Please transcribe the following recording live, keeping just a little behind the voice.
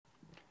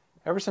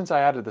Ever since I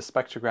added the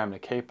spectrogram to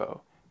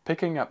Capo,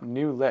 picking up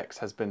new licks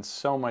has been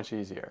so much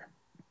easier.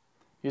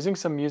 Using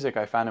some music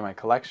I found in my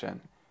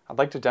collection, I'd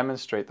like to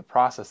demonstrate the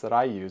process that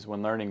I use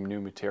when learning new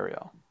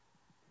material.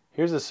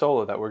 Here's a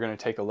solo that we're going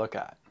to take a look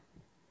at.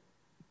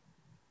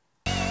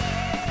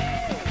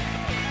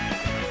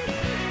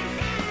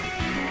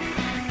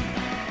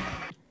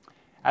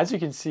 As you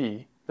can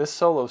see, this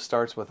solo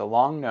starts with a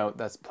long note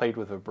that's played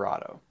with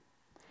vibrato.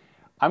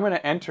 I'm going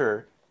to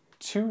enter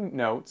two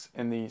notes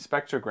in the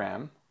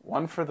spectrogram,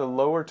 one for the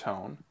lower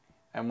tone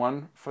and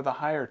one for the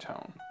higher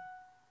tone.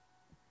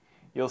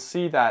 You'll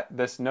see that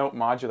this note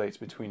modulates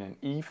between an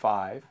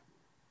E5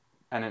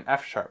 and an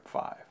F-sharp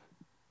 5.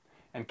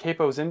 And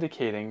Capo's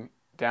indicating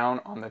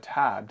down on the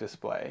tab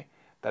display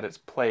that it's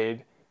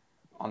played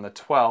on the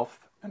 12th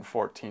and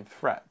 14th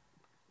fret.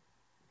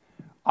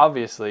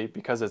 Obviously,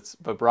 because it's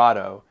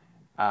vibrato,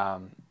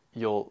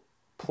 you'll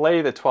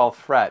play the 12th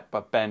fret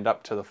but bend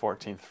up to the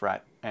 14th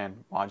fret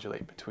and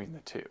modulate between the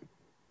two.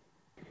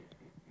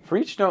 For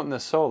each note in the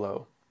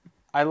solo,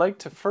 I like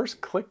to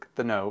first click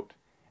the note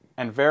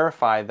and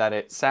verify that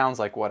it sounds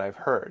like what I've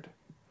heard.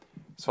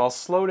 So I'll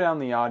slow down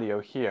the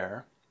audio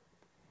here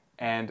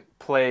and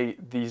play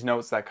these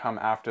notes that come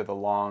after the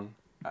long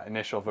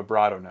initial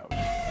vibrato note.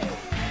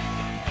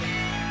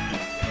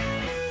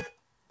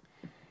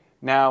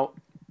 Now,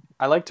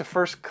 I like to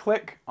first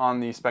click on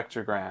the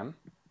spectrogram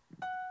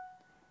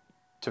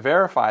to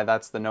verify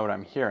that's the note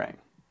I'm hearing.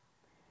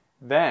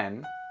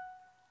 Then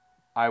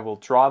I will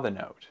draw the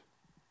note.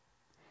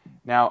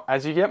 Now,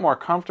 as you get more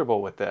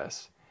comfortable with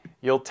this,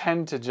 you'll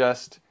tend to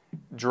just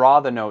draw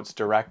the notes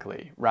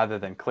directly rather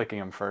than clicking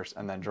them first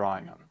and then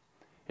drawing them.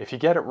 If you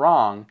get it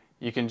wrong,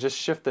 you can just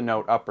shift the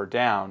note up or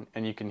down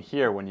and you can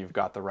hear when you've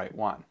got the right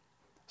one.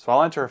 So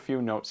I'll enter a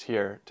few notes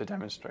here to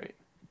demonstrate.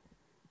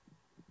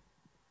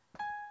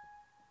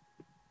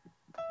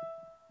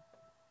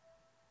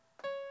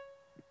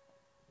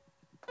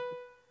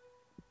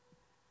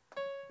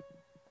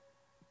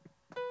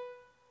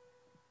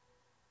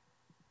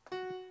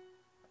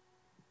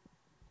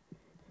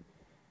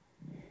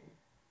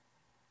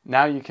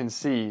 Now you can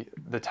see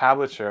the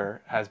tablature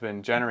has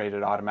been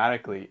generated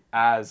automatically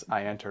as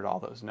I entered all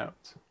those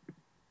notes.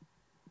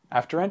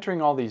 After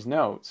entering all these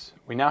notes,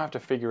 we now have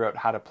to figure out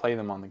how to play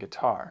them on the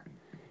guitar.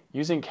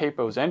 Using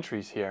Capo's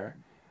entries here,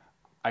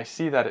 I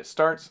see that it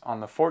starts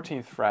on the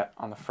 14th fret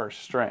on the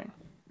first string.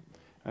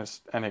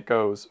 And it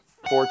goes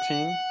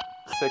 14,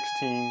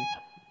 16,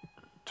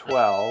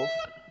 12,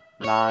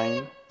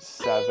 9,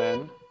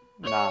 7,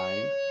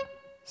 9,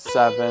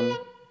 7,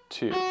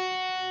 2.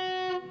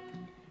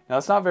 Now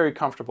it's not very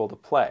comfortable to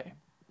play.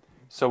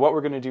 So what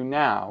we're going to do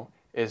now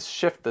is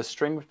shift the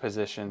string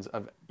positions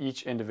of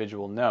each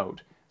individual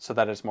note so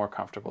that it's more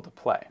comfortable to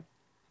play.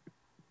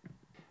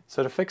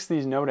 So to fix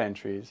these note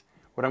entries,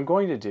 what I'm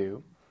going to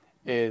do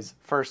is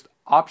first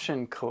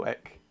option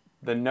click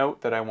the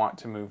note that I want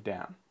to move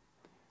down.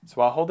 So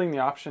while holding the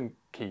option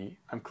key,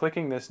 I'm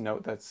clicking this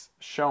note that's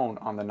shown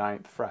on the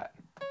 9th fret.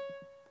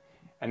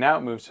 And now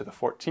it moves to the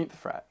 14th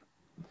fret.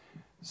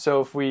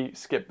 So if we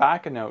skip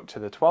back a note to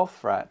the 12th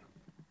fret,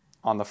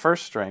 on the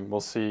first string, we'll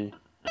see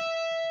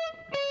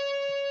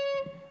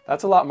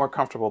that's a lot more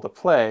comfortable to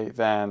play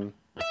than,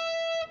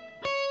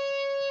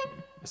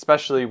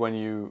 especially when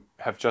you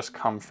have just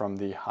come from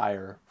the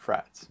higher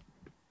frets.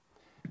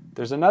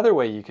 There's another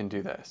way you can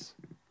do this.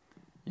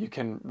 You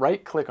can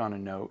right-click on a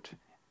note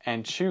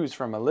and choose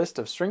from a list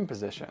of string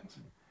positions.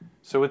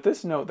 So with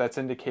this note that's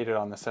indicated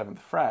on the 7th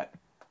fret,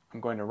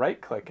 I'm going to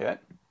right-click it,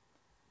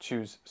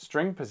 choose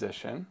string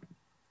position,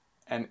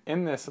 and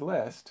in this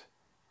list,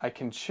 I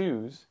can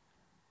choose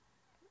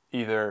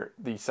either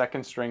the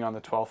 2nd string on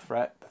the 12th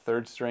fret, the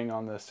 3rd string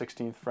on the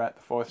 16th fret,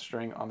 the 4th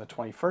string on the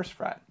 21st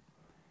fret.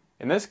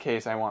 In this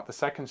case, I want the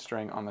 2nd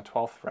string on the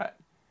 12th fret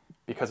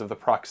because of the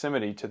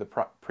proximity to the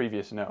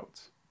previous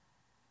notes.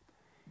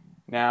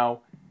 Now,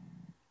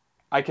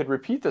 I could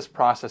repeat this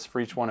process for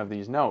each one of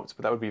these notes,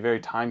 but that would be very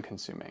time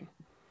consuming.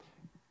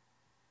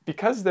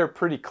 Because they're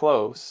pretty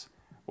close,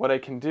 what I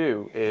can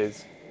do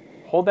is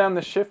hold down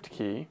the Shift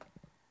key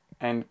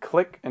and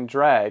click and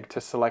drag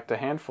to select a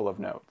handful of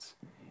notes.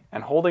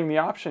 And holding the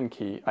Option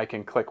key, I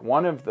can click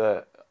one of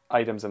the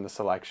items in the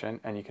selection,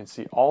 and you can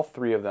see all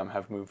three of them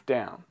have moved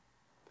down.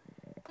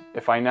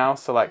 If I now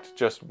select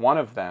just one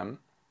of them,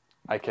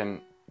 I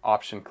can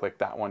Option click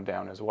that one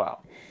down as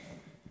well.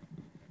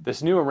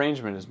 This new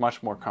arrangement is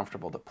much more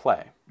comfortable to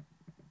play.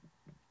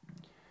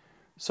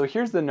 So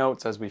here's the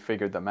notes as we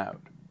figured them out.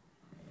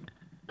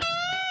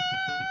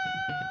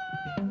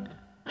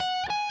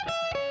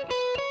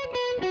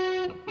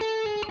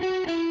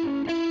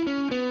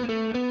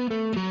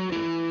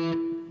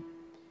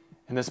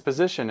 In this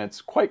position,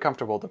 it's quite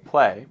comfortable to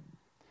play.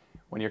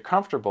 When you're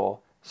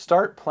comfortable,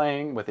 start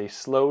playing with a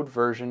slowed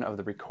version of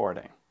the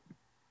recording.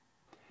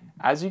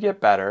 As you get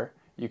better,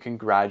 you can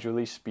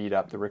gradually speed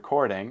up the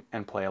recording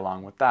and play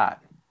along with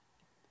that.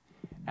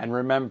 And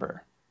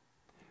remember,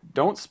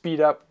 don't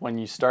speed up when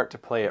you start to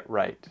play it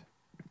right.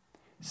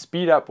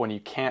 Speed up when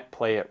you can't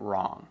play it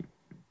wrong.